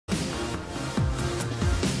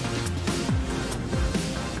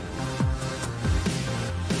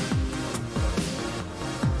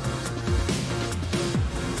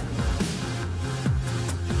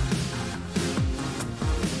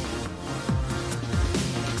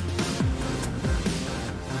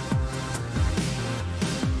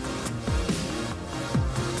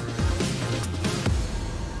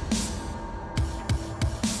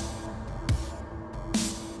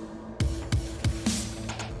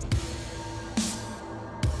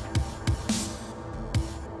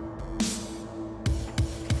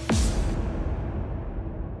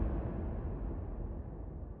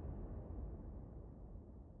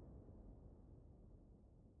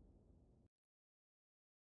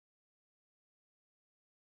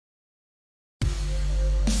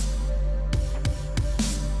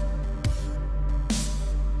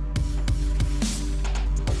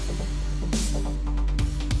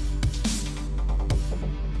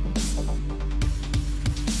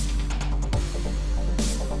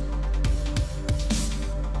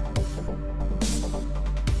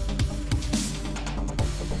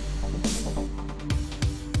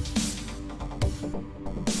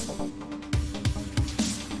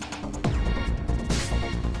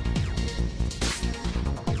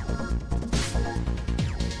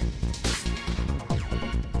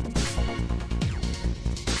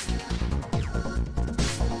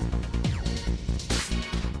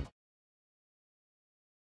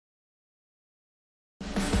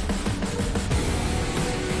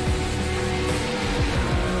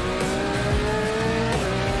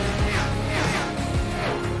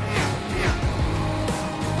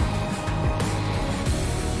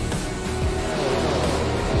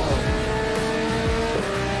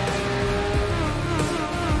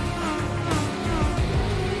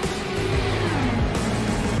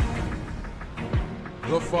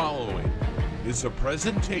is a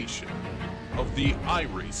presentation of the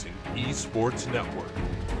iRacing eSports Network.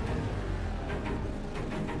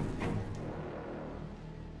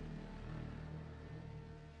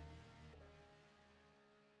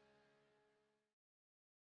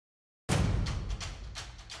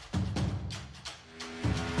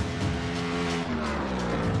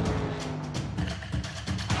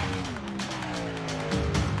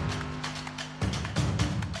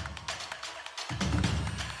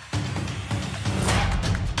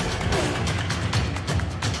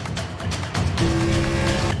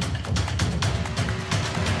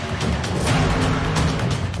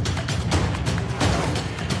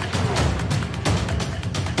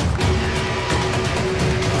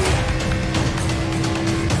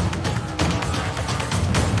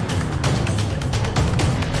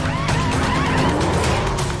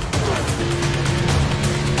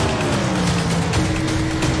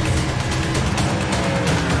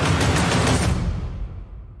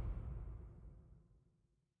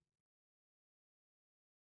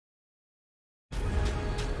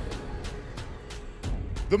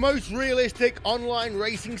 The most realistic online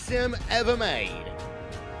racing sim ever made.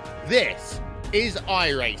 This is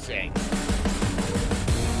iRacing.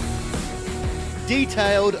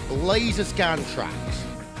 Detailed laser scan tracks,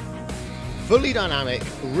 fully dynamic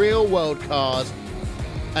real world cars,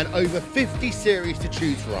 and over 50 series to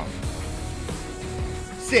choose from.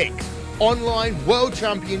 6 online world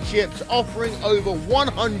championships offering over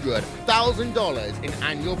 $100,000 in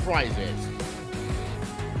annual prizes.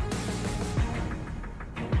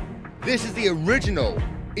 This is the original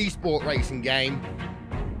eSport racing game.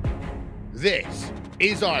 This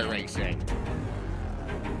is iRacing.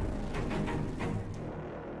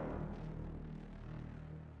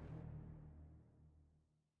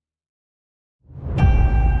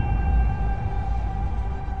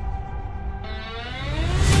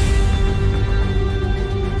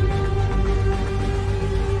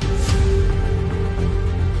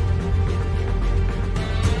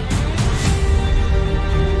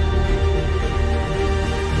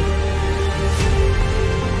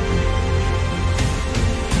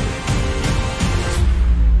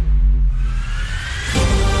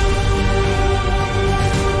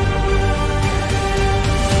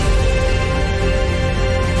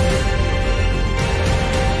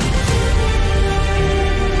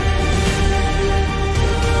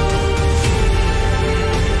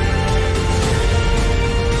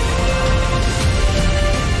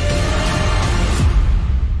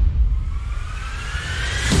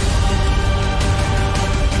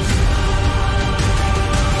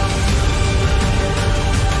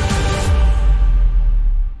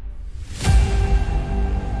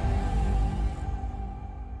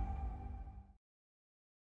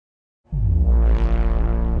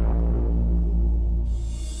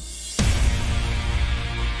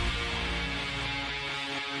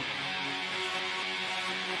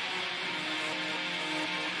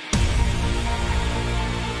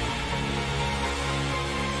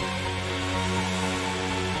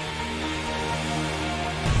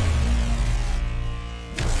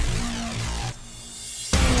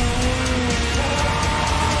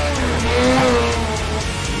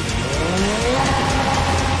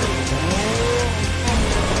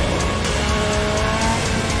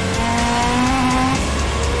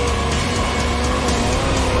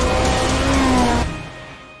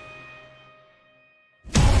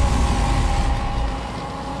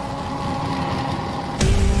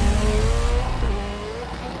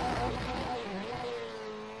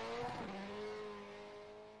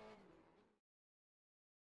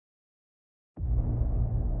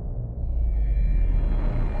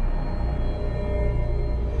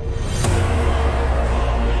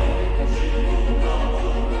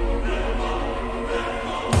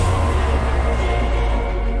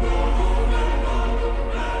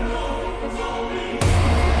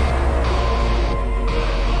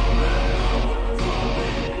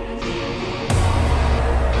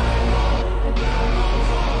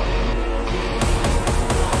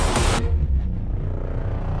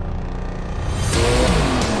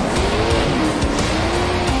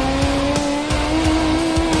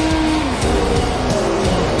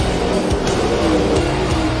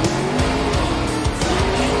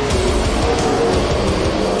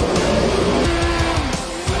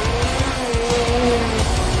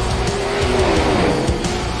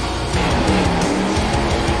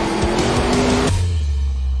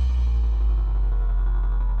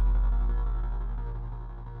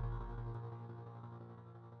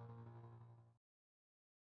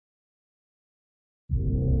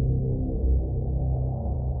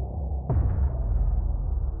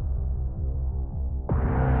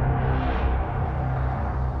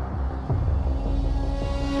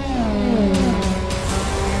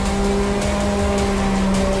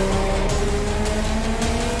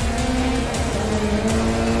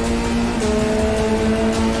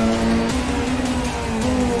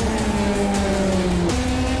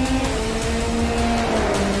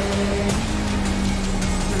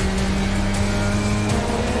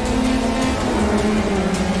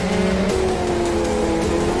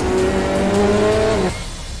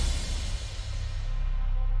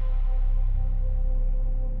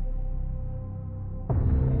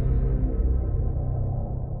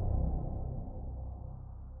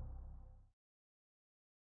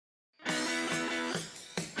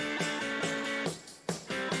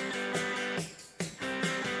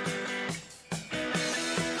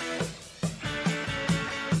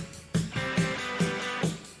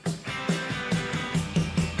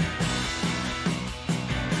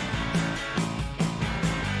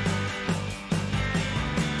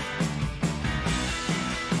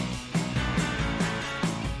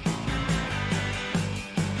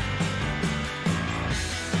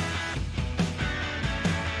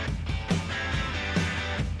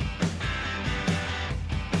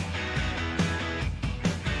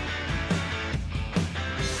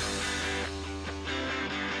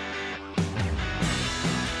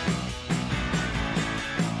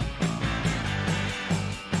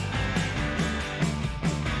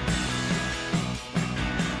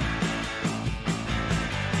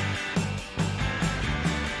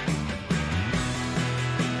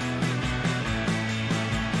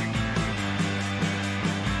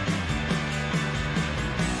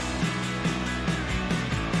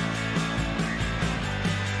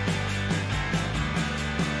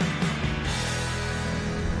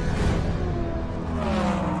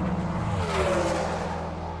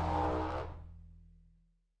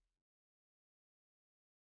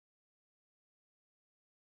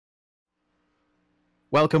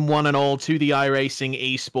 Welcome one and all to the iRacing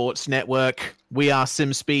eSports Network. We are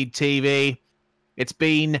SimSpeed TV. It's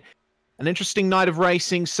been an interesting night of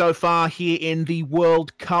racing so far here in the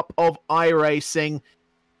World Cup of iRacing.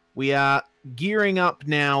 We are gearing up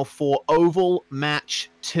now for Oval Match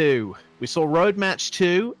 2. We saw Road Match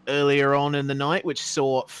 2 earlier on in the night, which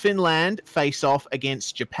saw Finland face off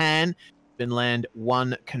against Japan. Finland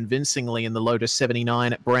won convincingly in the Lotus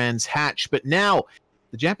 79 at Brands Hatch, but now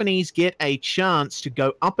the Japanese get a chance to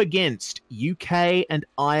go up against UK and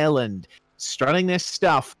Ireland, strutting their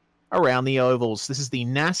stuff around the ovals. This is the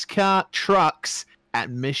NASCAR Trucks at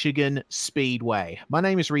Michigan Speedway. My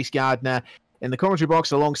name is Reese Gardner. In the commentary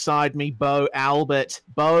box alongside me, Bo Albert.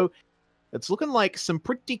 Bo, it's looking like some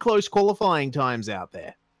pretty close qualifying times out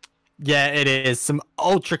there. Yeah, it is. Some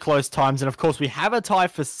ultra close times. And of course, we have a tie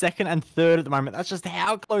for second and third at the moment. That's just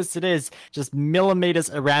how close it is. Just millimeters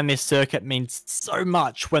around this circuit means so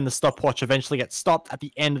much when the stopwatch eventually gets stopped at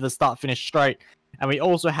the end of the start-finish straight. And we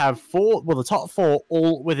also have the top four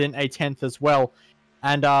all within a 10th as well.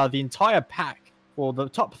 And the entire pack, well, the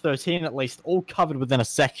top 13 at least, all covered within a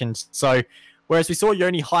second. So, whereas we saw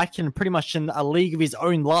Joni Heikkinen pretty much in a league of his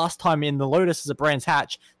own last time in the Lotus as a Brands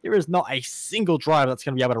Hatch, there is not a single driver that's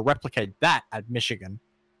going to be able to replicate that at Michigan.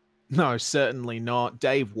 No, certainly not.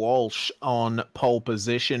 Dave Walsh on pole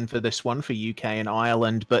position for this one for UK and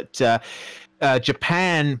Ireland, but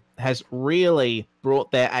Japan has really brought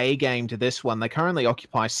their A game to this one. They currently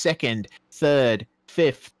occupy second, third,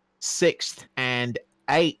 fifth, sixth, and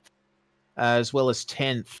eighth, as well as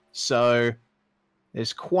 10th. So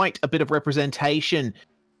there's quite a bit of representation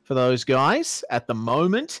for those guys at the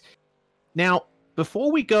moment. Now,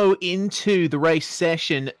 before we go into the race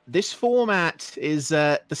session, this format is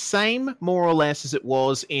the same, more or less, as it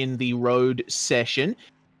was in the road session.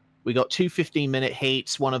 We got two 15-minute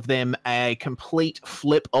heats, one of them a complete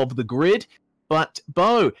flip of the grid. But,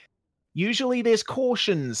 Bo, usually there's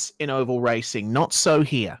cautions in oval racing, not so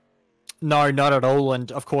here. No, not at all.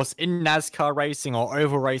 And of course, in NASCAR racing or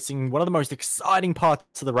oval racing, one of the most exciting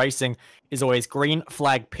parts of the racing is always green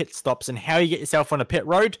flag pit stops. And how you get yourself on a pit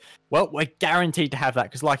road, well, we're guaranteed to have that.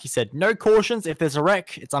 Because like you said, no cautions. If there's a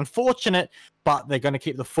wreck, it's unfortunate, but they're going to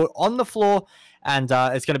keep the foot on the floor. And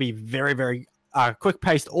it's going to be very, very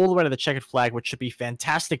quick-paced all the way to the checkered flag, which should be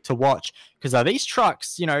fantastic to watch. Because these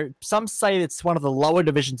trucks, you know, some say it's one of the lower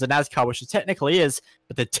divisions of NASCAR, which it technically is,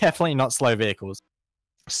 but they're definitely not slow vehicles.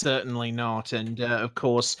 Certainly not. And, of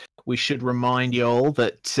course, we should remind you all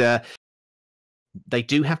that they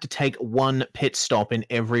do have to take one pit stop in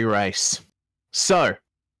every race. So,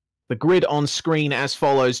 the grid on screen as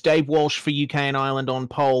follows. Dave Walsh for UK and Ireland on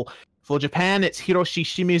pole. For Japan, it's Hiroshi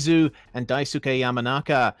Shimizu and Daisuke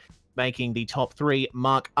Yamanaka making the top three.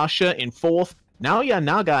 Mark Usher in fourth. Naoya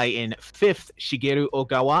Nagai in fifth. Shigeru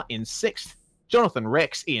Ogawa in sixth. Jonathan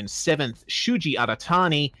Rex in seventh. Shuji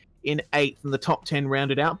Aratani in 8th, and the top 10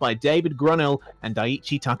 rounded out by David Grunell and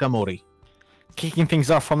Daiichi Takamori. Kicking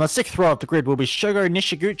things off from the 6th row of the grid will be Shogo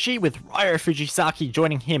Nishiguchi, with Ryo Fujisaki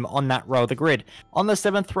joining him on that row of the grid. On the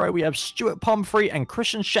 7th row, we have Stuart Pomfrey and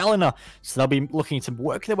Christian Schalliner, so they'll be looking to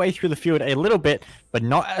work their way through the field a little bit, but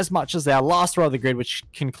not as much as our last row of the grid, which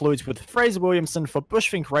concludes with Fraser Williamson for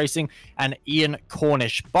Bushfink Racing and Ian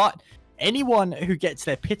Cornish. But anyone who gets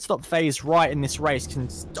their pit stop phase right in this race can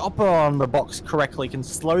stop on the box correctly, can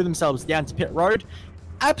slow themselves down to pit road.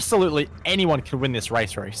 Absolutely anyone can win this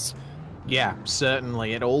race. Yeah,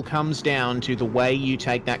 certainly. It all comes down to the way you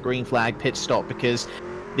take that green flag pit stop, because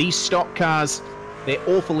these stock cars, they're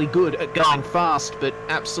awfully good at going fast, but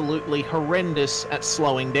absolutely horrendous at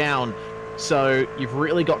slowing down. So you've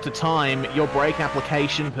really got to time your brake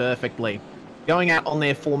application perfectly. Going out on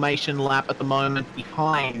their formation lap at the moment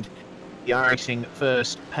behind the iRacing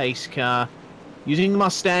first pace car, using the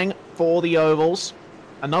Mustang for the ovals.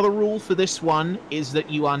 Another rule for this one is that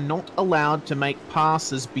you are not allowed to make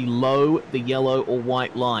passes below the yellow or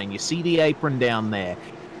white line. You see the apron down there.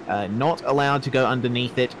 Not allowed to go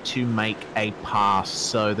underneath it to make a pass.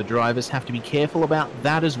 So the drivers have to be careful about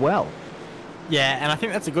that as well. Yeah, and I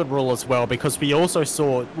think that's a good rule as well, because we also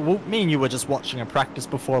saw, well, me and you were just watching a practice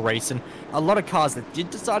before race, and a lot of cars that did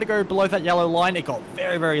decide to go below that yellow line, it got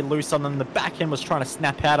very, very loose on them. The back end was trying to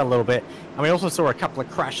snap out a little bit, and we also saw a couple of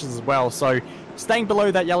crashes as well. So staying below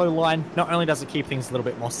that yellow line, not only does it keep things a little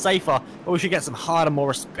bit more safer, but we should get some harder, more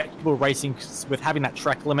respectable racing with having that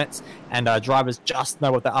track limits, and drivers just know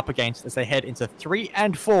what they're up against as they head into 3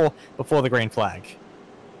 and 4 before the green flag.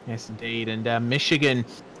 Yes, indeed. And Michigan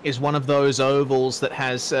is one of those ovals that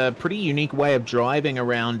has a pretty unique way of driving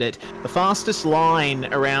around it. The fastest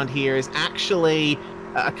line around here is actually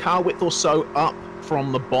a car width or so up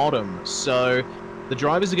from the bottom. So The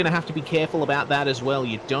drivers are going to have to be careful about that as well.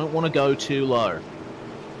 You don't want to go too low.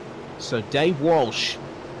 So Dave Walsh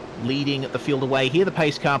leading the field away here. The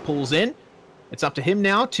pace car pulls in. It's up to him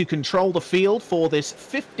now to control the field for this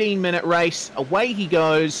 15-minute race. Away he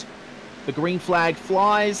goes. The green flag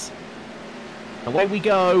flies. Away we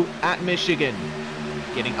go at Michigan.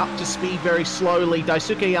 Getting up to speed very slowly.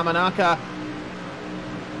 Daisuke Yamanaka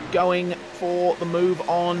going for the move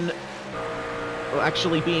on. Well,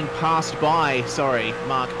 actually being passed by, sorry,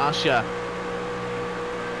 Mark Usher.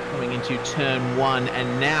 Coming into turn 1,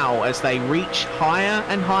 and now as they reach higher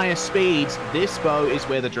and higher speeds, this, Bo, is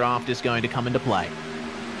where the draft is going to come into play.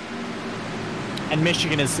 And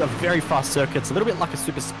Michigan is a very fast circuit. It's a little bit like a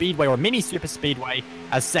super speedway or a mini super speedway,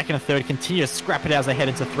 as second and third continue to scrap it out as they head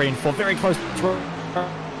into 3 and 4. Very close between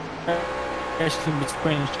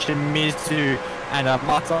Shimizu and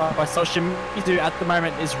Mata. So Shimizu at the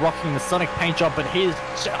moment is rocking the Sonic paint job, but he's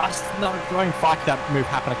just not going far. That move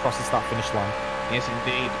happen across the start-finish line. Yes,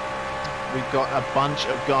 indeed. We've got a bunch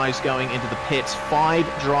of guys going into the pits. 5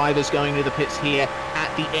 drivers going into the pits here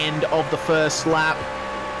at the end of the first lap.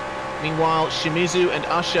 Meanwhile, Shimizu and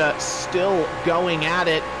Usher still going at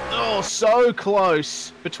it. Oh, so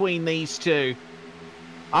close between these two.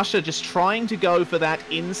 Usher just trying to go for that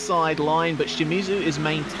inside line, but Shimizu is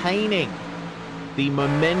maintaining the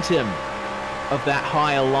momentum of that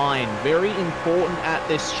higher line. Very important at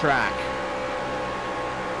this track.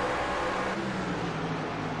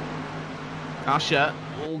 Usher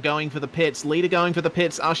all going for the pits. Leader going for the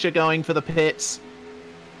pits. Usher going for the pits.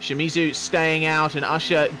 Shimizu staying out and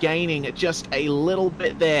Usher gaining just a little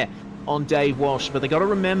bit there on Dave Walsh. But they got to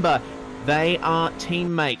remember, they are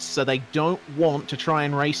teammates, so they don't want to try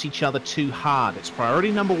and race each other too hard. It's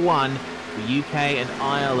priority number 1 for UK and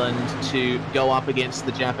Ireland to go up against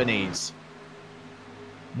the Japanese.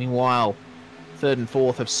 Meanwhile, 3rd and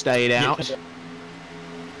 4th have stayed out. Yeah.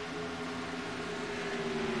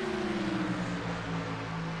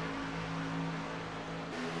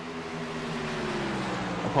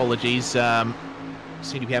 Apologies,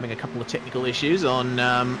 seem to be having a couple of technical issues on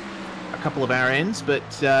a couple of our ends,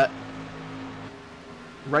 but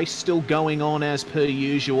race still going on as per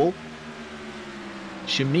usual.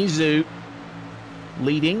 Shimizu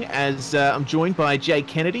leading as I'm joined by Jay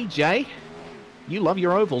Kennedy. Jay, you love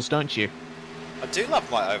your ovals, don't you? I do love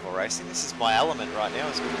my oval racing. This is my element right now.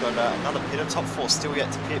 As we've got another pitter, top 4 still yet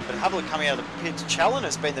to pit, but Hubble coming out of the pit. Challen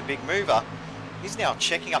has been the big mover. He's now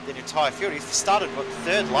checking up the entire field. He started, what,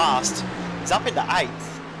 3rd last. He's up into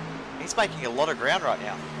 8th. He's making a lot of ground right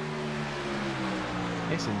now.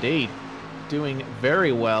 Yes, indeed. Doing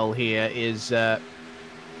very well here is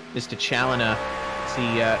Mr. Challoner.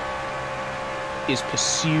 He is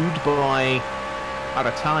pursued by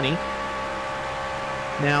Aratani.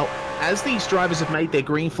 Now, as these drivers have made their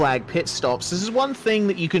green flag pit stops, this is one thing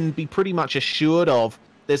that you can be pretty much assured of.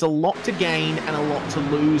 There's a lot to gain and a lot to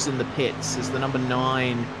lose in the pits as the number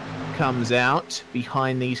 9 comes out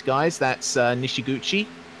behind these guys. That's Nishiguchi.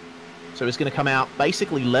 So he's going to come out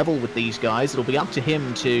basically level with these guys. It'll be up to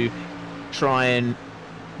him to try and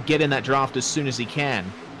get in that draft as soon as he can.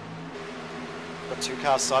 Got 2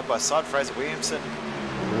 cars side by side. Fraser Williamson.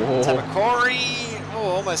 Whoa. Tamakori.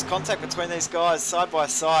 Oh, almost contact between these guys side by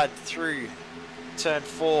side through turn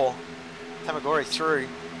 4. Tamagori through.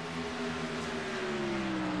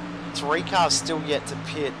 3 cars still yet to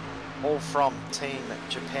pit, all from Team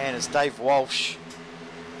Japan, as Dave Walsh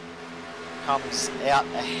comes out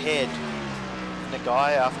ahead of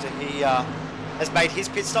Nagai after he has made his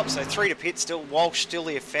pit stop. So 3 to pit still. Walsh still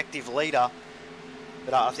the effective leader.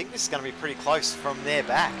 But I think this is going to be pretty close from there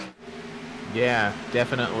back. Yeah,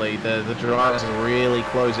 definitely. The drivers are really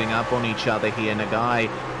closing up on each other here. Nagai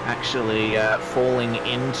actually falling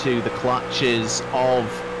into the clutches of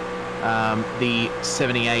the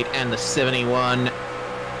 78 and the 71.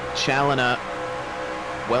 Challoner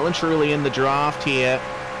well and truly in the draft here,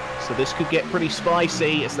 so this could get pretty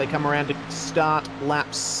spicy as they come around to start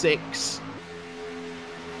lap 6.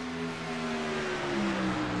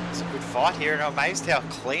 It's a good fight here, and I'm amazed how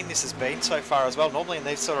clean this has been so far as well. Normally in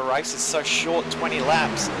these sort of races, so short, 20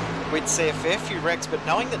 laps, we'd see a fair few wrecks, but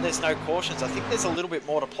knowing that there's no cautions, I think there's a little bit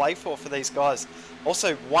more to play for these guys.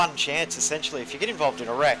 Also, one chance, essentially, if you get involved in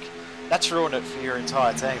a wreck, that's ruined it for your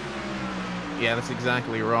entire team. Yeah, that's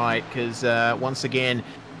exactly right, because once again,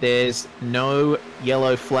 there's no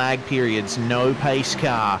yellow flag periods, no pace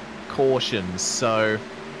car cautions. So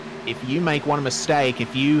if you make one mistake,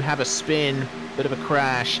 if you have a spin, bit of a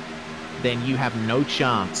crash, then you have no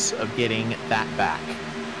chance of getting that back.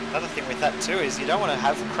 Another thing with that too is you don't want to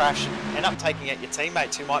have a crash and end up taking out your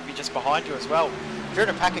teammates who might be just behind you as well. If you're in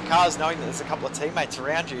a pack of cars knowing that there's a couple of teammates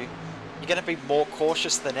around you, you're going to be more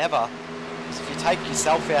cautious than ever. Because if you take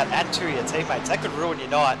yourself out and two of your teammates, that could ruin your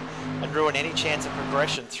night and ruin any chance of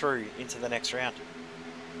progression through into the next round.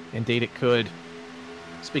 Indeed it could.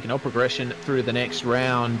 Speaking of progression through the next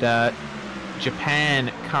round,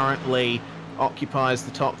 Japan currently occupies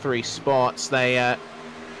the top 3 spots. They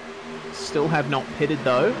still have not pitted,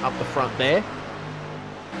 though, up the front there.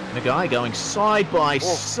 Nagai going side by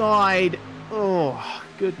side. Oh,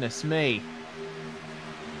 goodness me.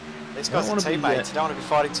 These guys are teammates. You don't want to be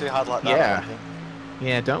fighting too hard like that. Yeah.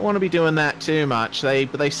 Yeah, don't want to be doing that too much.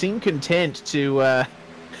 But they seem content to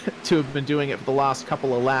have been doing it for the last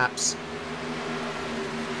couple of laps.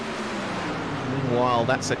 Meanwhile,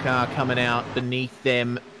 that's a car coming out beneath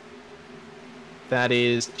them. That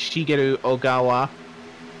is Shigeru Ogawa.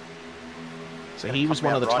 So he was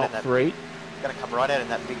one of the top 3. Going to come right out in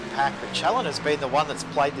that big pack, but Challener's been the one that's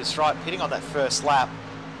played this right, pitting on that first lap,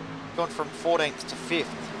 gone from 14th to 5th.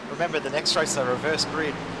 Remember, the next race they reverse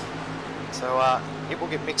grid, so it will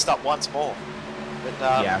get mixed up once more. But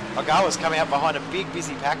Ogawa's coming out behind a big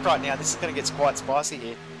busy pack right now. This is going to get quite spicy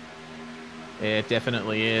here. Yeah, it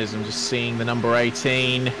definitely is. I'm just seeing the number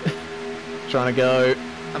 18 trying to go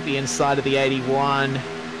up the inside of the 81.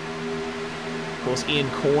 Of course, Ian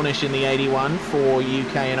Cornish in the 81 for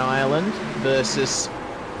UK and Ireland versus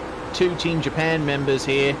 2 Team Japan members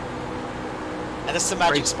here. And this is the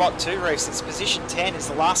magic spot too, Reese. It's position 10 is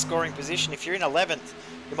the last scoring position. If you're in 11th,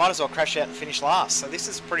 you might as well crash out and finish last. So this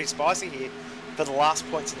is pretty spicy here for the last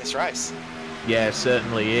points in this race. Yeah, it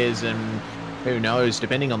certainly is. And who knows,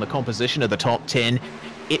 depending on the composition of the top 10,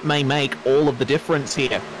 it may make all of the difference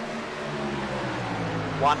here.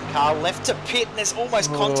 One car left to pit, and there's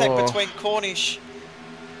almost contact between Cornish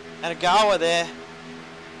and Ogawa there.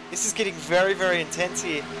 This is getting very, very intense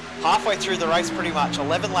here. Halfway through the race pretty much,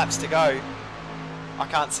 11 laps to go. I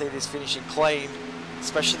can't see this finishing clean,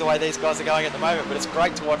 especially the way these guys are going at the moment, but it's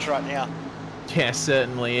great to watch right now. Yeah,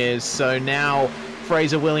 certainly is. So now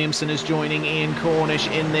Fraser Williamson is joining Ian Cornish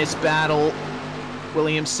in this battle.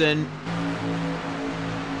 Williamson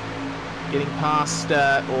getting past,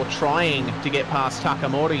 or trying to get past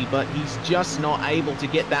Takamori, but he's just not able to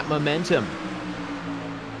get that momentum.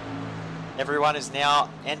 Everyone has now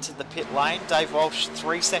entered the pit lane. Dave Walsh,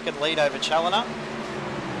 3-second lead over Challener.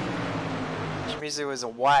 Shimizu is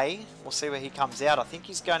away. We'll see where he comes out. I think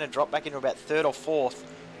he's going to drop back into about 3rd or 4th,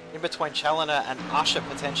 in between Challener and Usher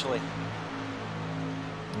potentially.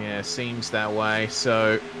 Yeah, seems that way.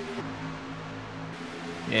 So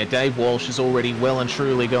yeah, Dave Walsh has already well and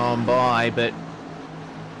truly gone by, but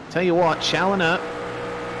tell you what, Challener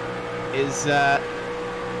is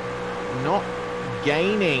not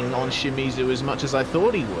gaining on Shimizu as much as I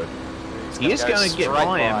thought he would. He is going to get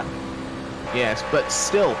by him. Yes, but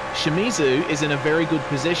still, Shimizu is in a very good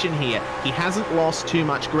position here. He hasn't lost too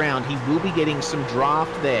much ground. He will be getting some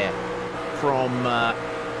draft there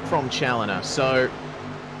from Challener. So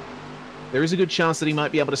there is a good chance that he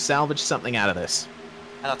might be able to salvage something out of this.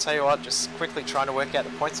 And I'll tell you what, just quickly trying to work out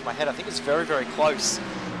the points in my head, I think it's very, very close.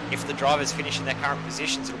 If the drivers finish in their current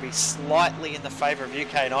positions, it'll be slightly in the favour of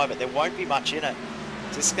UK&I, but there won't be much in it.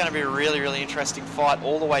 So this is going to be a really, really interesting fight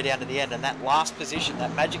all the way down to the end. And that last position,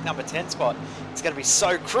 that magic number 10 spot, is going to be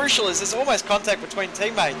so crucial as there's almost contact between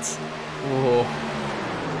teammates. Oh.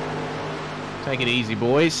 Take it easy,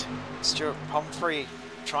 boys. Stuart Pumphrey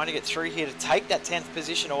trying to get through here to take that 10th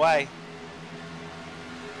position away.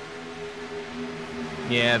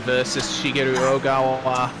 Yeah, versus Shigeru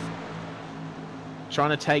Ogawa. Trying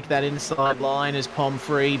to take that inside line as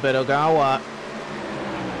Pumphrey, but Ogawa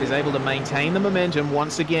is able to maintain the momentum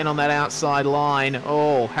once again on that outside line.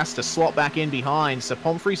 Oh, has to slot back in behind, so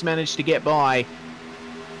Pumphrey's managed to get by.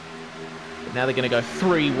 But now they're going to go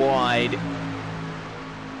 3 wide.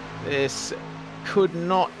 This could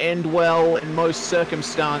not end well in most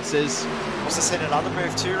circumstances. Also seen another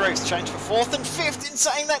move too, Reese. Change for 4th and 5th in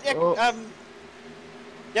saying that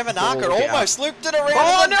Yamanaka almost looped it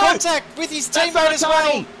around and contact with his teammate as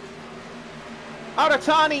well.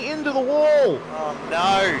 Aratani into the wall. Oh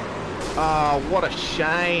no. Oh, what a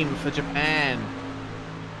shame for Japan.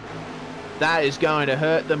 That is going to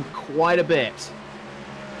hurt them quite a bit.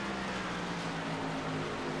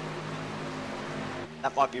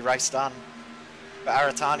 That might be race done. But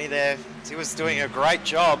Aratani there, he was doing a great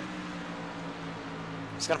job.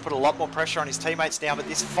 He's going to put a lot more pressure on his teammates now, but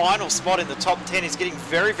this final spot in the top 10 is getting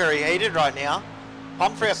very, very heated right now.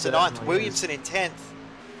 Pumphrey up to 9th, Williamson in 10th.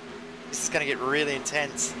 This is going to get really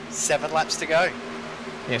intense. 7 laps to go.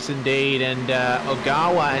 Yes, indeed, and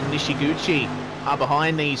Ogawa and Nishiguchi are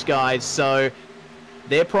behind these guys, so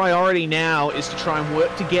their priority now is to try and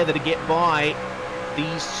work together to get by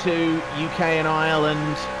these 2 UK and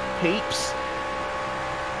Ireland peeps.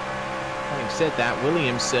 Having said that,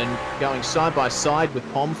 Williamson going side by side with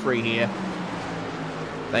Pomfrey here.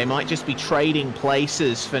 They might just be trading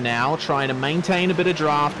places for now, trying to maintain a bit of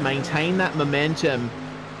draft, maintain that momentum,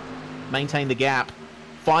 maintain the gap.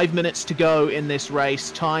 5 minutes to go in this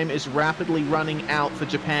race. Time is rapidly running out for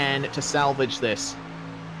Japan to salvage this.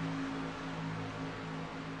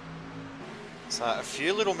 So a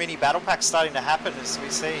few little mini battle packs starting to happen as we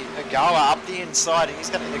see Agawa up the inside, and he's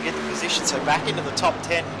going to get the position. So back into the top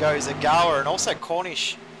 10 goes Agawa, and also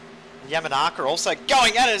Cornish and Yamanaka also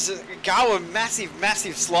going at it as Agawa.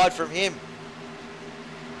 Massive slide from him.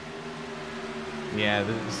 Yeah,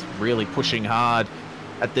 this is really pushing hard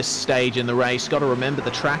at this stage in the race. Got to remember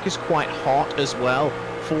the track is quite hot as well,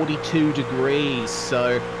 42 degrees.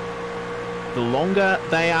 So the longer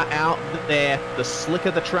they are out there, the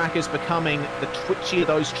slicker the track is becoming, the twitchier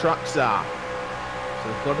those trucks are. So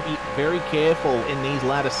we've got to be very careful in these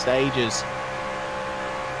latter stages.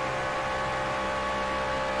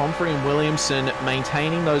 Pomfrey and Williamson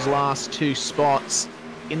maintaining those last 2 spots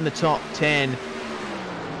in the top 10.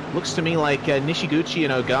 Looks to me like Nishiguchi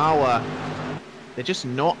and Ogawa, they're just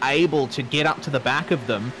not able to get up to the back of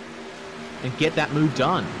them and get that move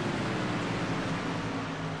done.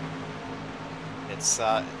 It's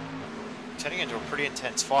turning into a pretty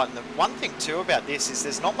intense fight, and the one thing too about this is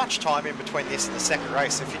there's not much time in between this and the second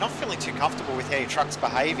race, so if you're not feeling too comfortable with how your truck's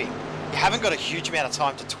behaving, you haven't got a huge amount of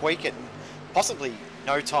time to tweak it, and possibly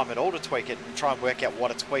no time at all to tweak it and try and work out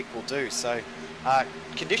what a tweak will do. So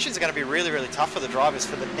conditions are going to be really tough for the drivers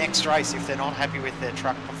for the next race if they're not happy with their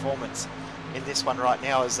truck performance in this one right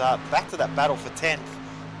now. Is back to that battle for 10th.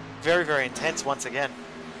 Very intense once again.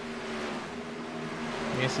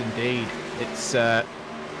 Yes, indeed. It's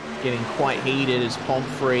getting quite heated as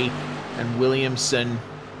Pomfrey and Williamson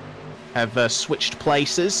have switched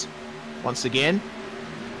places once again.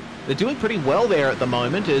 They're doing pretty well there at the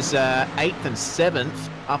moment as 8th and 7th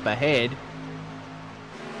up ahead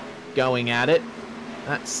going at it.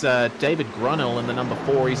 That's David Grunell in the number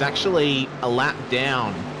 4. He's actually a lap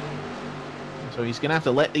down. So he's going to have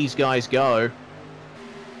to let these guys go.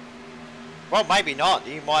 Well, maybe not.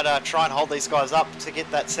 You might try and hold these guys up to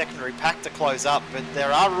get that secondary pack to close up, but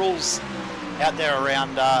there are rules out there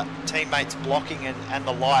around teammates blocking and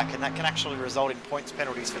the like, and that can actually result in points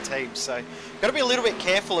penalties for teams. So you've got to be a little bit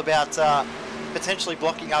careful about potentially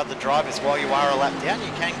blocking other drivers while you are a lap down.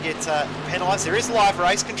 You can get penalised. There is live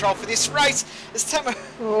race control for this race. It's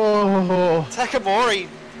Takamori,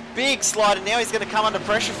 big slide, and now he's going to come under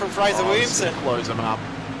pressure from Fraser Williamson. Close him up.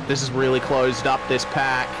 This has really closed up this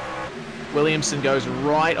pack. Williamson goes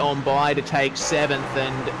right on by to take 7th,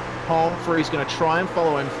 and Pomfrey's going to try and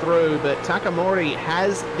follow him through, but Takamori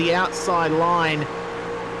has the outside line.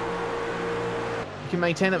 He can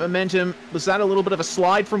maintain that momentum. Was that a little bit of a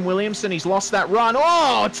slide from Williamson? He's lost that run.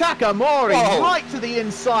 Oh, Takamori right to the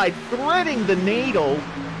inside, threading the needle.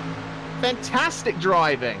 Fantastic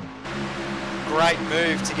driving. Great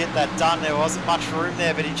move to get that done. There wasn't much room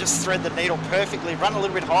there, but he just threaded the needle perfectly. Run a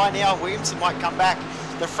little bit high now. Williamson might come back.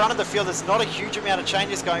 The front of the field, there's not a huge amount of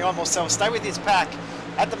changes going on. Marcel, stay with his pack.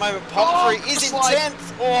 At the moment, Pomfrey is in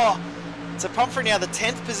 10th. Oh, so Pomfrey now the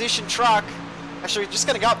 10th position truck. Actually, we're just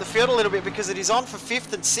going to go up the field a little bit because it is on for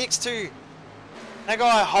 5th and 6th too. That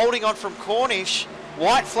guy holding on from Cornish.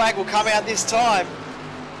 White flag will come out this time.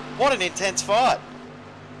 What an intense fight.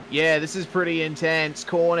 Yeah, this is pretty intense.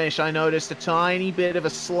 Cornish, I noticed a tiny bit of a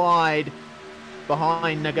slide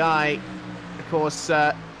behind Nagai. Of course,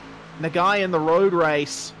 Nagai in the road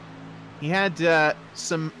race, he had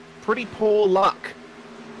some pretty poor luck.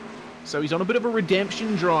 So he's on a bit of a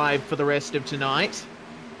redemption drive for the rest of tonight.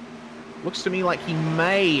 Looks to me like he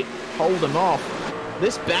may hold him off.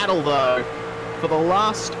 This battle, though, for the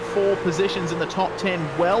last 4 positions in the top 10,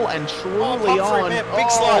 well and truly on. Big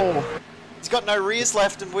slide. He's got no rears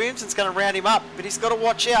left, and Williamson's going to round him up, but he's got to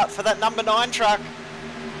watch out for that number 9 truck.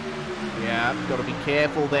 Yeah, got to be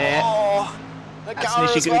careful there. Oh, that's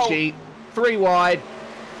Nishiguchi. Well. 3 wide.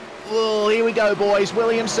 Oh, here we go, boys.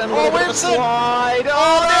 Williamson, a little bit of a slide.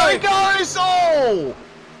 Oh, there he goes. Oh!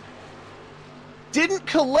 Didn't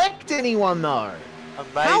collect anyone, though.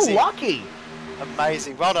 Amazing. How lucky.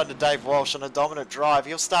 Amazing. Well done to Dave Walsh on a dominant drive.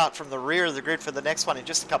 He'll start from the rear of the grid for the next one in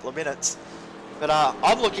just a couple of minutes. But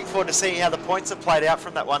I'm looking forward to seeing how the points have played out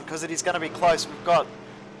from that one, because it is going to be close. I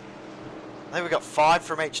think we've got 5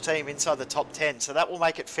 from each team inside the top 10, so that will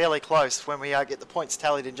make it fairly close when we get the points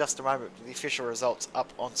tallied in just a moment with the official results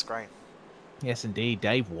up on screen. Yes, indeed.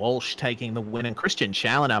 Dave Walsh taking the win, and Christian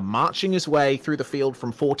Challoner marching his way through the field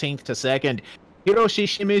from 14th to 2nd. Hiroshi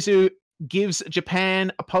Shimizu gives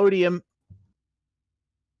Japan a podium.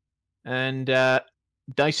 And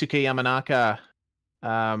Daisuke Yamanaka.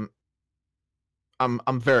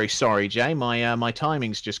 I'm very sorry, Jay. My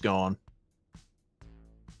timing's just gone.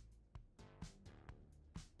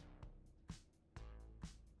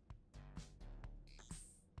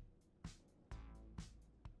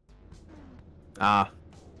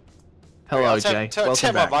 Hello, Jay.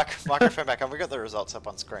 Welcome my back. microphone back on. We got the results up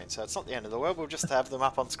on screen, so it's not the end of the world. We'll just have them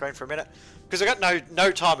up on screen for a minute because we've got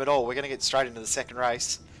no time at all. We're going to get straight into the second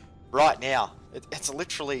race right now. It's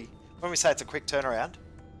literally, when we say it's a quick turnaround,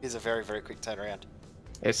 it's a very, very quick turnaround.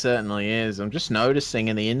 It certainly is. I'm just noticing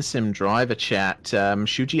in the InSim driver chat,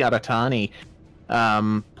 Shuji Aratani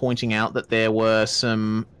pointing out that there were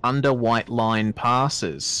some under white line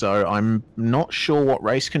passes, so I'm not sure what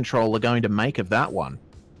race control are going to make of that one.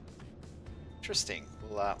 Interesting.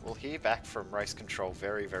 We'll hear back from race control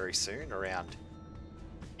very, very soon around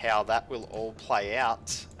how that will all play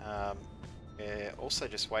out. We're also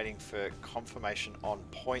just waiting for confirmation on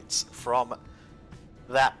points from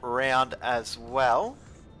that round as well.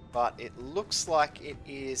 But it looks like it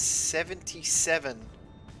is 77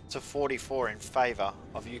 to 44 in favour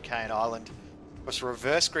of UK and Ireland. It's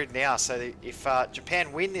reverse grid now, so if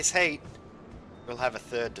Japan win this heat, we'll have a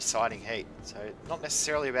third deciding heat. So not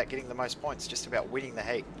necessarily about getting the most points, just about winning the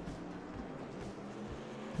heat.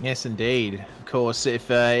 Yes, indeed. Of course, if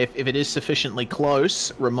it is sufficiently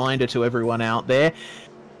close, reminder to everyone out there,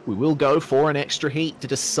 we will go for an extra heat to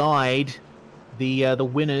decide the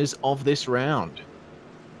winners of this round.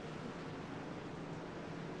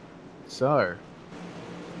 So,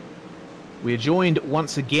 we are joined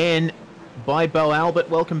once again by Bo Albert.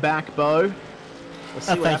 Welcome back, Bo. Let's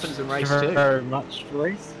see what happens in race 2. Thank you very much,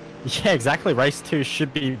 Reese. Yeah, exactly. Race 2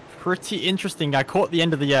 should be pretty interesting. I caught the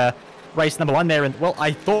end of the race number 1 there, and well,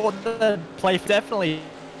 I thought the play definitely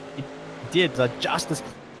did just as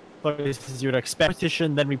close as you would expect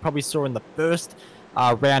than we probably saw in the first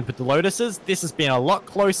round with the Lotuses. This has been a lot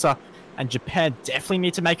closer, and Japan definitely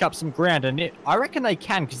need to make up some ground, and I reckon they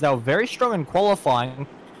can because they were very strong in qualifying.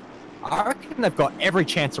 I reckon they've got every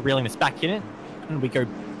chance of reeling this back in it, and we go.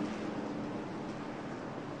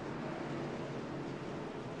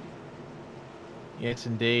 Yes,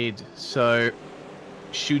 indeed. So,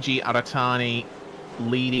 Shuji Aratani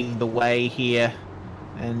leading the way here,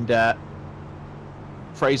 and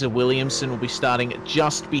Fraser Williamson will be starting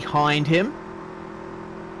just behind him.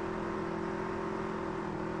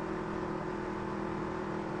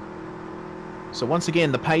 So once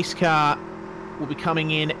again, the pace car will be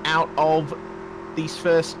coming in out of these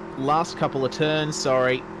last couple of turns.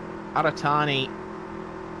 Sorry, Aratani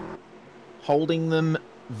holding them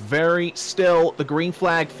very still. The green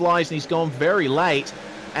flag flies and he's gone very late,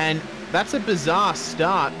 and that's a bizarre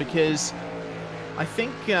start because I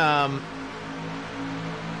think the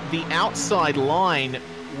outside line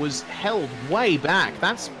was held way back.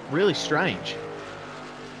 That's really strange.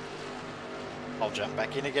 I'll jump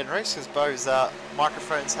back in again, Reese, because Bo's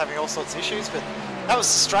microphone's having all sorts of issues, but that was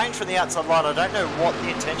strange from the outside line. I don't know what the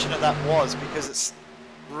intention of that was because it's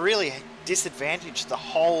really disadvantaged the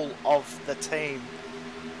whole of the team,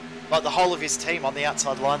 like the whole of his team on the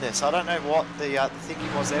outside line there. So I don't know what the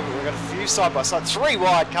thinking was there, but we've got a few side by side, 3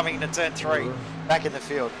 wide coming into turn 3 back in the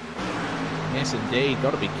field. Yes, indeed.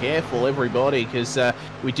 Got to be careful, everybody, because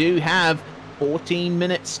we do have 14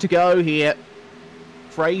 minutes to go here.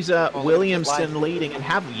 Fraser Williamson leading,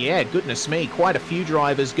 and goodness me, quite a few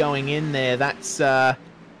drivers going in there. That's,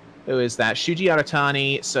 who is that? Shuji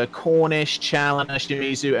Aratani, Sir Cornish, Challoner,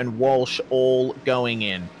 Shimizu, and Walsh all going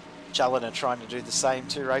in. Challoner trying to do the same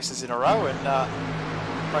 2 races in a row,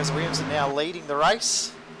 and Fraser Williamson now leading the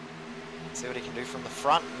race. See what he can do from the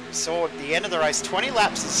front. We saw at the end of the race, 20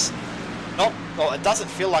 laps is not, well, it doesn't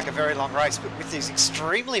feel like a very long race, but with these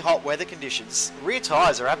extremely hot weather conditions, rear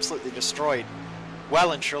tyres are absolutely destroyed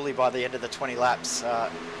well and truly by the end of the 20 laps,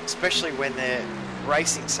 especially when they're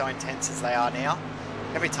racing so intense as they are now.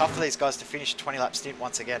 It's going to be tough for these guys to finish a 20-lap stint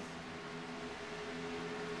once again.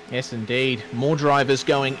 Yes, indeed. More drivers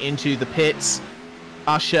going into the pits.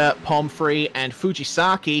 Usher, Pomfrey, and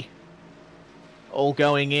Fujisaki all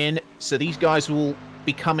going in. So these guys will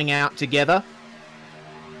be coming out together.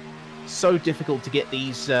 So difficult to get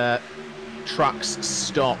these trucks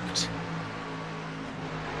stopped.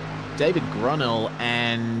 David Grunell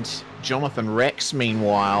and Jonathan Rex,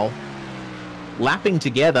 meanwhile, lapping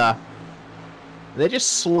together. They're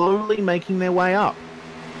just slowly making their way up.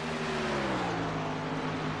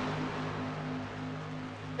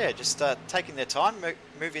 Yeah, just taking their time,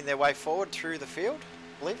 moving their way forward through the field.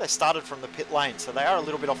 I believe they started from the pit lane, so they are a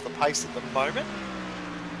little bit off the pace at the moment.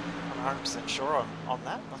 I'm 100% sure on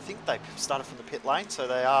that. I think they started from the pit lane, so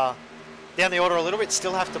they are down the order a little bit,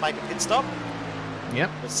 still have to make a pit stop. Yep,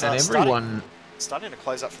 It's, and everyone... Starting to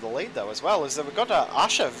close up for the lead, though, as well. As we've got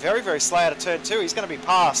Usher very, very slow out of turn 2. He's going to be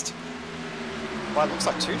passed by, it looks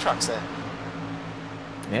like 2 trucks there.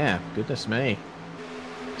 Yeah, goodness me.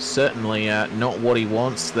 Certainly not what he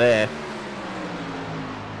wants there.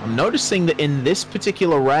 I'm noticing that in this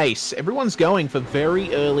particular race, everyone's going for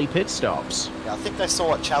very early pit stops. Yeah, I think they saw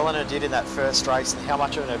what Challoner did in that first race and how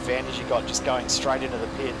much of an advantage he got just going straight into the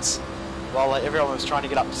pits while everyone was trying to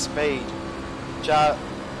get up to speed.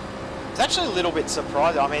 It's actually a little bit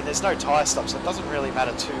surprising. I mean, there's no tyre stops, so it doesn't really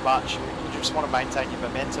matter too much. You just want to maintain your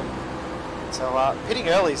momentum. So pitting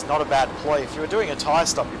early is not a bad play. If you were doing a tyre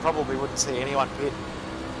stop, you probably wouldn't see anyone pit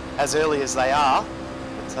as early as they are.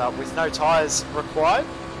 But with no tyres required,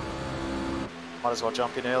 might as well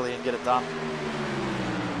jump in early and get it done.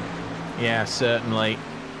 Yeah, certainly.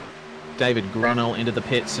 David Grunell into the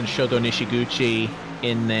pits and Shogo Nishiguchi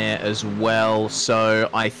in there as well. So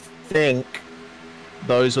I think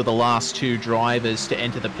those were the last 2 drivers to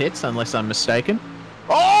enter the pits, unless I'm mistaken.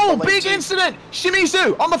 Oh, big incident!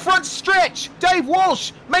 Shimizu on the front stretch! Dave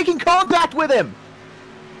Walsh making contact with him!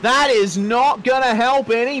 That is not going to help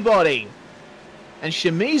anybody. And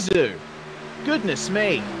Shimizu, goodness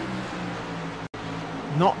me,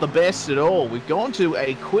 not the best at all. We've gone to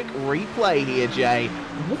a quick replay here, Jay.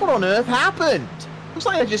 What on earth happened? Looks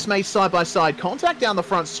like they just made side-by-side contact down the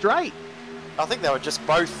front straight. I think they were just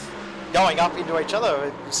both going up into each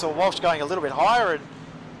other. We saw Walsh going a little bit higher and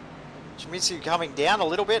Shimizu coming down a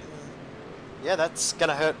little bit. And yeah, that's going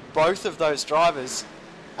to hurt both of those drivers.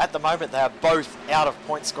 At the moment, they are both out of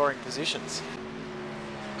point-scoring positions.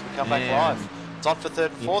 So we come back live. It's on for 3rd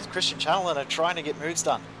and 4th. Christian Challoner trying to get moves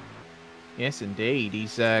done. Yes, indeed.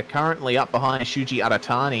 He's currently up behind Shuji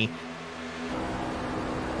Aratani.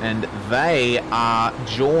 And they are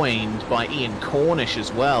joined by Ian Cornish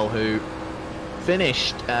as well, who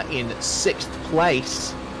finished in 6th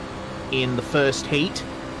place in the first heat.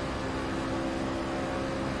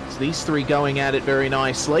 So these 3 going at it very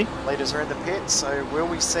nicely. Leaders are in the pits, so will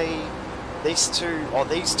we see these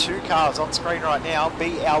two cars on screen right now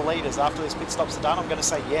be our leaders after these pit stops are done? I'm going to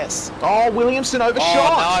say yes. Oh, Williamson overshot!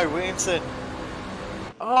 Oh no, Williamson.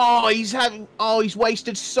 Oh, he's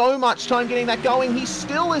wasted so much time getting that going. He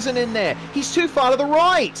still isn't in there. He's too far to the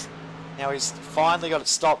right. Now he's finally got it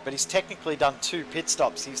stopped, but he's technically done 2 pit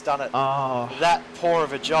stops. He's done it that poor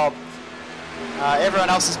of a job. Everyone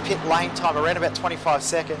else's pit lane time around about 25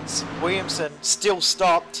 seconds. Williamson still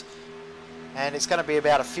stopped, and it's going to be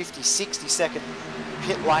about a 50-60 second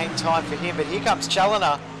pit lane time for him. But here comes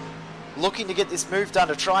Challoner looking to get this move done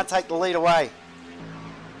to try and take the lead away.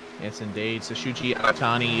 Yes, indeed. So Shuji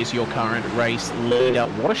Aratani is your current race leader.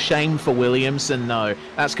 What a shame for Williamson, though.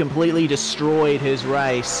 That's completely destroyed his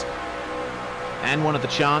race. And one of the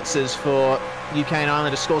chances for UK&I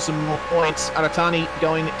to score some more points. Aratani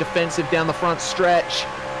going defensive down the front stretch.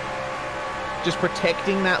 Just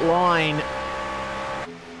protecting that line.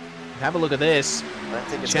 Have a look at this. I don't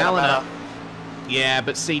think it's gonna matter. Yeah,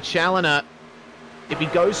 but see, Challoner, if he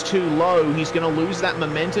goes too low, he's going to lose that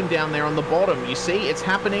momentum down there on the bottom. You see, it's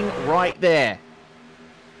happening right there.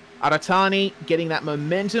 Aratani getting that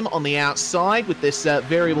momentum on the outside with this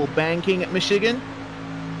variable banking at Michigan.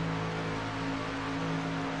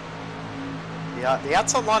 Yeah, the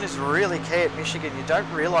outside line is really key at Michigan. You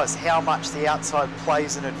don't realise how much the outside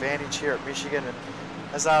plays an advantage here at Michigan. And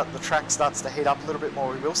as the track starts to heat up a little bit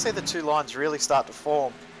more, we will see the 2 lines really start to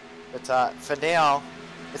form. But for now,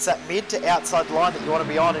 it's that mid to outside line that you want to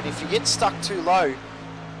be on. And if you get stuck too low,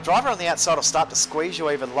 driver on the outside will start to squeeze you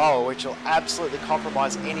even lower, which will absolutely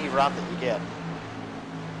compromise any run that you get.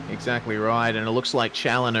 Exactly right. And it looks like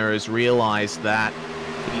Challoner has realised that.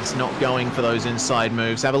 He's not going for those inside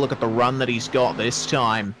moves. Have a look at the run that he's got this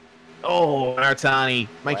time. Oh, Aratani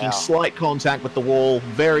making slight contact with the wall.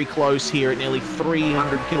 Very close here at nearly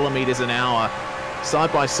 300 kilometers an hour.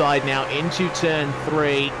 Side by side now into turn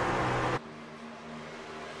 3.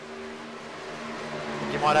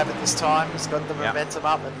 You might have it this time. He's got the momentum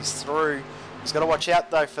up and he's through. He's got to watch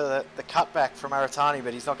out though for the cutback from Aratani,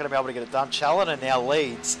 but he's not going to be able to get it done. Challoner now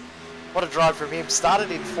leads. What a drive from him.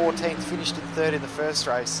 Started in 14th, finished in 3rd in the first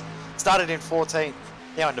race. Started in 14th,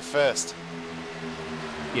 now into 1st.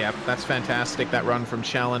 Yeah, that's fantastic. That run from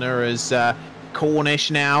Challoner is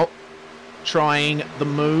Cornish now trying the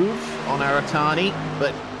move on Aratani,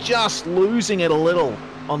 but just losing it a little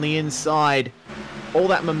on the inside. All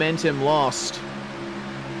that momentum lost.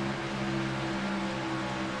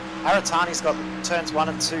 Aratani's got turns 1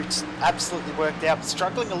 and 2 absolutely worked out, but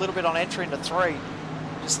struggling a little bit on entry into 3.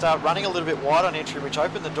 Just running a little bit wide on entry, which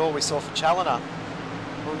opened the door we saw for Challoner.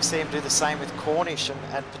 Will we see him do the same with Cornish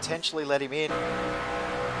and potentially let him in?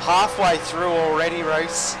 halfway through already,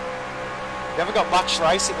 Reese. We haven't got much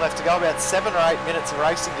racing left to go, about 7 or 8 minutes of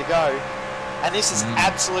racing to go. And this is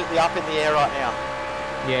absolutely up in the air right now.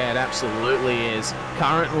 Yeah, it absolutely is.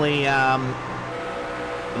 Currently,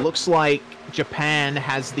 it looks like Japan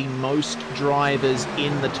has the most drivers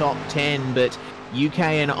in the top 10, but UK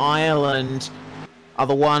and Ireland are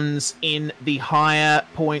the ones in the higher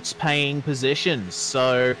points-paying positions.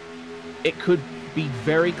 So it could be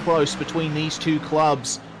very close between these two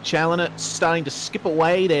clubs. Challenger starting to skip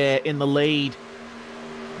away there in the lead.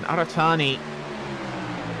 And Aratani,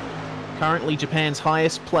 currently Japan's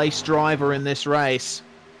highest placed driver in this race,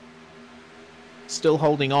 still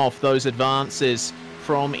holding off those advances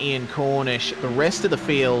from Ian Cornish. The rest of the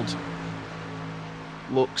field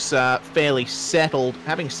looks fairly settled.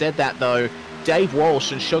 Having said that, though, Dave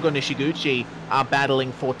Walsh and Shogo Nishiguchi are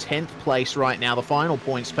battling for 10th place right now, the final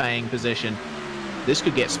points-paying position. This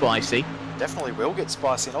could get spicy. Definitely will get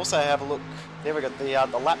spicy. And also have a look, there we got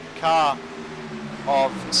the lap car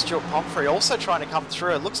of Stuart Pomfrey also trying to come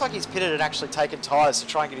through. It looks like he's pitted and actually taken tyres to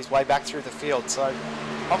try and get his way back through the field. So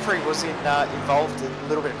Pomfrey was involved in a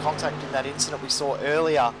little bit of contact in that incident we saw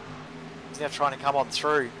earlier. He's now trying to come on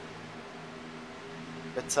through.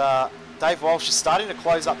 But Dave Walsh is starting to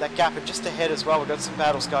close up that gap, and just ahead as well, we've got some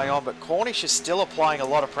battles going on, but Cornish is still applying a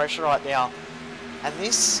lot of pressure right now. And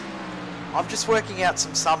this, I'm just working out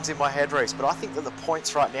some sums in my head, Reese, but I think that the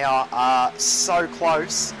points right now are so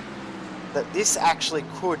close that this actually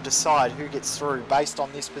could decide who gets through based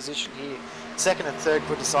on this position here. Second and third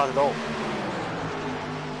could decide it all.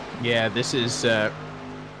 Yeah, this is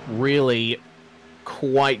really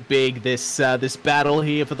quite big, this battle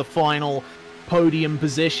here for the final podium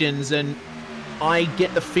positions, and I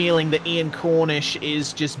get the feeling that Ian Cornish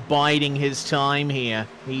is just biding his time here.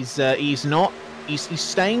 He's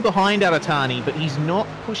staying behind Aratani, but he's not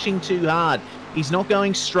pushing too hard. He's not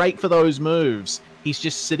going straight for those moves. He's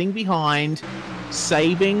just sitting behind,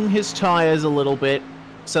 saving his tyres a little bit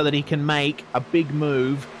so that he can make a big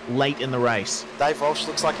move late in the race. Dave Walsh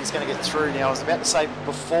looks like he's going to get through now. I was about to say,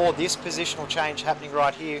 before this positional change happening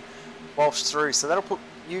right here, Walsh through. So that'll put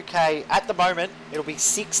UK, at the moment, it'll be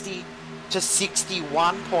 60 to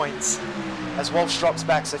 61 points as Walsh drops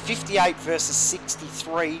back. So 58 versus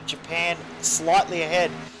 63. Japan slightly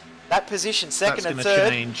ahead. That position, second and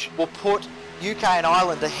third, will put UK and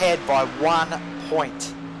Ireland ahead by 1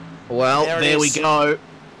 point. Well, there we go.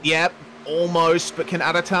 Yep, almost. But can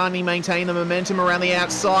Aratani maintain the momentum around the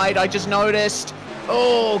outside? I just noticed.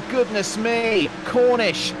 Oh, goodness me.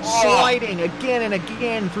 Cornish sliding again and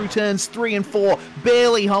again through turns 3 and 4,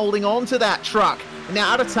 barely holding on to that truck.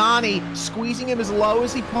 Now Aratani squeezing him as low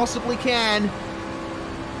as he possibly can.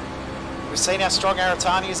 We've seen how strong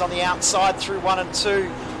Aratani is on the outside through 1 and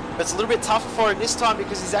 2. But it's a little bit tougher for him this time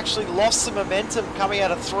because he's actually lost some momentum coming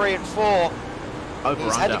out of 3 and 4.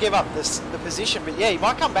 He's had to give up the position. But yeah, he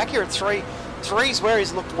might come back here at 3. 3's where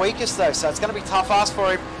he's looked weakest though, so it's going to be tough ask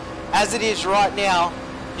for him. As it is right now,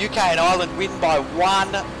 UK and Ireland win by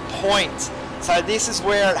 1 point. So this is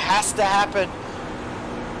where it has to happen.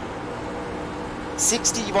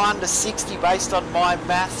 61 to 60 based on my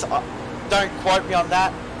maths. Don't quote me on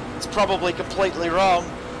that. It's probably completely wrong,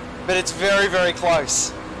 but it's very, very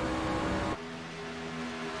close.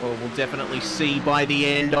 Well, we'll definitely see by the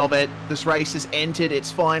end of it. This race has entered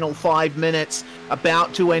its final 5 minutes,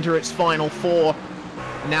 about to enter its final 4.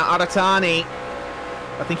 Now Aratani,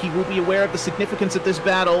 I think he will be aware of the significance of this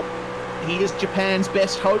battle. He is Japan's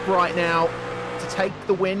best hope right now to take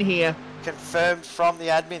the win here. Confirmed from the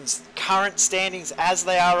admins. Current standings as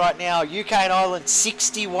they are right now. UK and Ireland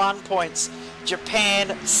 61 points.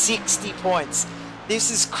 Japan 60 points.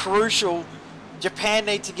 This is crucial. Japan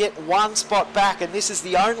need to get 1 spot back, and this is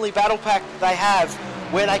the only battle pack that they have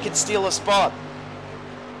where they can steal a spot.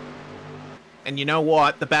 And you know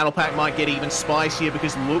what? The battle pack might get even spicier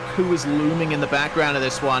because look who is looming in the background of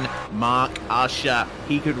this one. Mark Usher.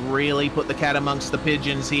 He could really put the cat amongst the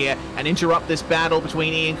pigeons here and interrupt this battle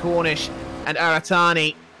between Ian Cornish and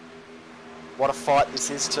Aratani. What a fight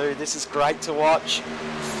this is too. This is great to watch.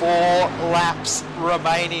 4 laps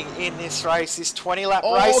remaining in this race, this 20-lap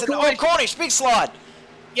race. And Cornish, big slide.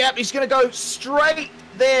 Yep, he's going to go straight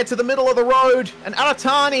there to the middle of the road, and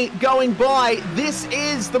Aratani going by. This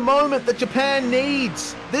is the moment that Japan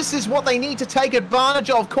needs. This is what they need to take advantage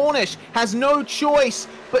of. Cornish has no choice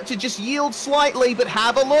but to just yield slightly, but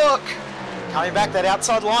have a look. Coming back that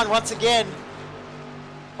outside line once again.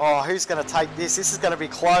 Oh, who's going to take this? This is going to be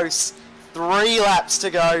close. 3 laps to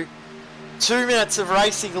go. 2 minutes of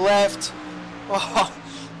racing left. Oh,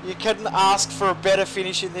 you couldn't ask for a better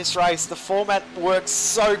finish in this race. The format works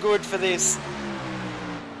so good for this.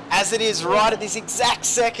 As it is right at this exact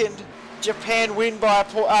second, Japan win by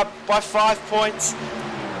 5 points.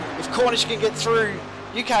 If Cornish can get through,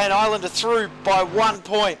 UK and Ireland are through by 1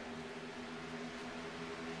 point.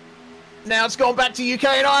 Now it's gone back to UK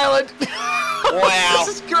and Ireland. Wow.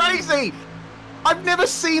 This is crazy. I've never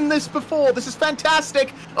seen this before. This is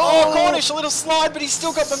fantastic. Oh, Cornish, a little slide, but he's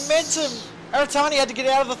still got momentum. Aratani had to get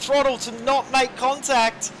out of the throttle to not make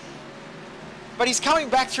contact. But he's coming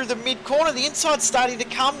back through the mid-corner. The inside's starting to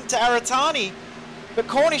come to Aratani. But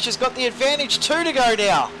Cornish has got the advantage, 2 to go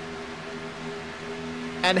now.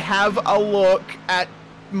 And have a look at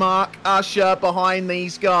Mark Usher behind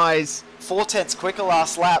these guys. 4/10 quicker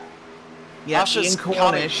last lap. Yeah, Usher's Ian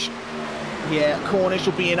Cornish. Yeah, Cornish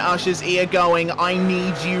will be in Usher's ear going, I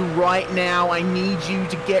need you right now. I need you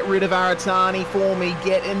to get rid of Aratani for me.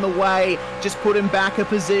 Get in the way. Just put him back a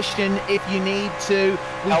position if you need to.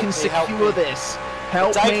 We can secure this.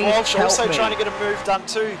 Help me. Dave Walsh also trying to get a move done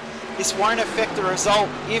too. This won't affect the result.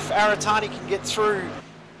 If Aratani can get through,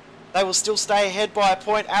 they will still stay ahead by a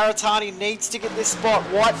point. Aratani needs to get this spot.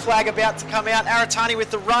 White flag about to come out. Aratani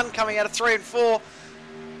with the run coming out of 3 and 4.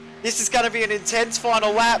 This is going to be an intense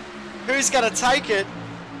final lap. Who's going to take it?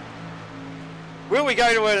 Will we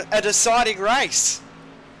go to a deciding race?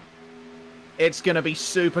 It's going to be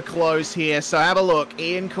super close here. So have a look.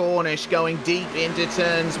 Ian Cornish going deep into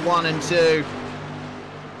turns 1 and 2.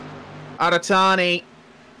 Aratani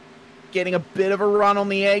getting a bit of a run on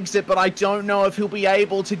the exit, but I don't know if he'll be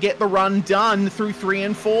able to get the run done through 3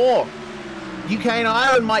 and 4. UK and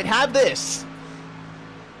Ireland might have this.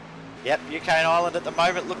 Yep, UK and Ireland at the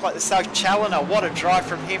moment look like the South Challenger. What a drive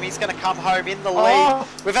from him. He's going to come home in the lead.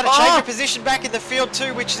 We've had a change of position back in the field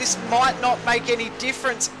too, which this might not make any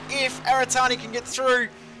difference if Aratani can get through.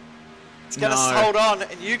 It's going to hold on.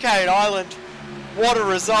 And UK and Ireland, what a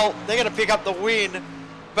result. They're going to pick up the win.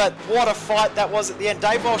 But what a fight that was at the end.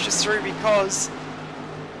 Dave Walsh is through because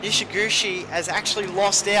Nishiguchi has actually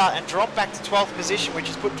lost out and dropped back to 12th position, which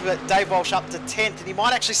has put Dave Walsh up to 10th, and he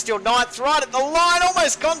might actually steal 9th right at the line,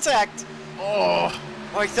 almost contact. Oh,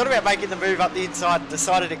 he thought about making the move up the inside and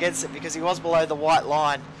decided against it because he was below the white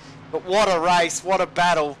line. But what a race, what a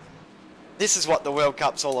battle. This is what the World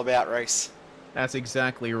Cup's all about, Reese. That's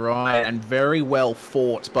exactly right, and very well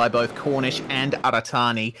fought by both Cornish and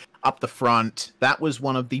Aratani up the front. That was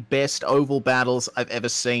one of the best oval battles I've ever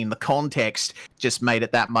seen. The context just made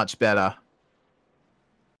it that much better.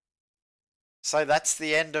 So that's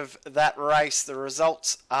the end of that race. The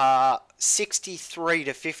results are 63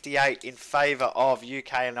 to 58 in favour of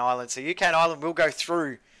UK and Ireland. So UK and Ireland will go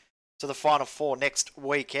through to the Final Four next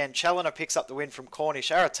weekend. Challoner picks up the win from Cornish.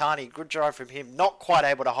 Aratani, good drive from him, not quite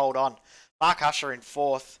able to hold on. Mark Usher in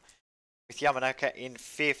 4th, with Yamanaka in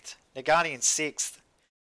 5th, Nagani in 6th,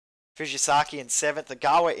 Fujisaki in 7th,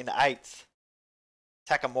 Agawa in 8th,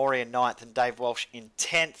 Takamori in 9th, and Dave Walsh in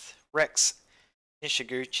 10th. Rex,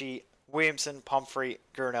 Nishiguchi, Williamson, Pomfrey,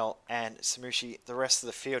 Gurnell, and Samushi, the rest of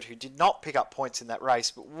the field, who did not pick up points in that race.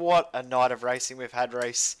 But what a night of racing we've had,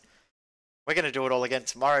 Race. We're going to do it all again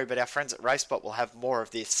tomorrow, but our friends at RaceBot will have more of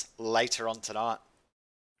this later on tonight.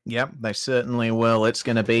 Yep, they certainly will. It's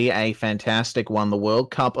going to be a fantastic one. The World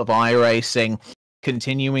Cup of iRacing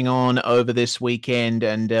continuing on over this weekend,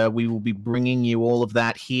 and we will be bringing you all of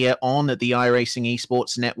that here on the iRacing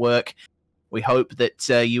Esports Network. We hope that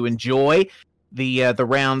you enjoy the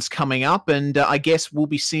rounds coming up, and I guess we'll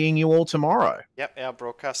be seeing you all tomorrow. Yep, our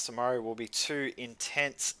broadcast tomorrow will be 2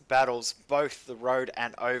 intense battles. Both the road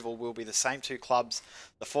and oval will be the same 2 clubs,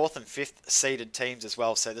 the 4th and 5th seeded teams as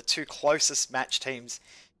well. So the 2 closest match teams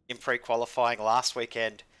in pre-qualifying last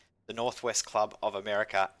weekend, the Northwest Club of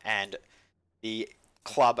America and the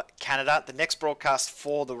Club Canada. The next broadcast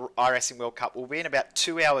for the iRacing World Cup will be in about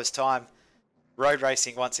 2 hours' time. Road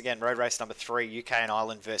racing, once again, road race number 3, UK and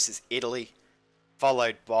Ireland versus Italy,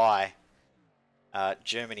 followed by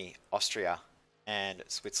Germany, Austria, and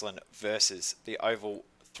Switzerland versus the Oval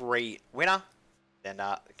 3 winner. Then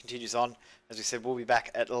it continues on. As we said, we'll be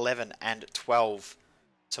back at 11 and 12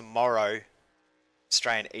 tomorrow,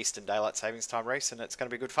 Australian Eastern Daylight Savings Time race, and it's going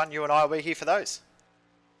to be good fun. You and I will be here for those.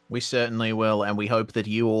 We certainly will, and we hope that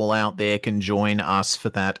you all out there can join us for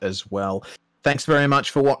that as well. Thanks very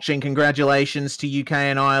much for watching. Congratulations to UK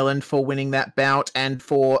and Ireland for winning that bout, and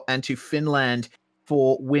to Finland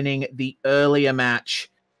for winning the earlier match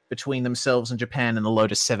between themselves and Japan in the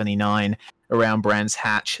Lotus 79 around Brands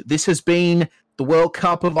Hatch. This has been the World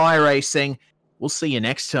Cup of iRacing. We'll see you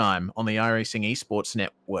next time on the iRacing Esports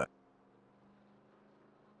Network.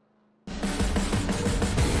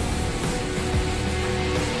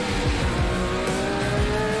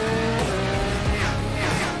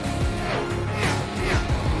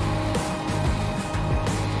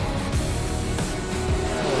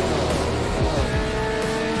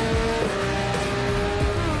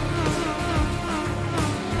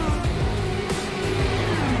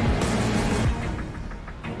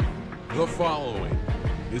 following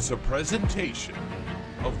is a presentation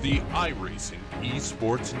of the iRacing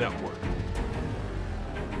eSports Network.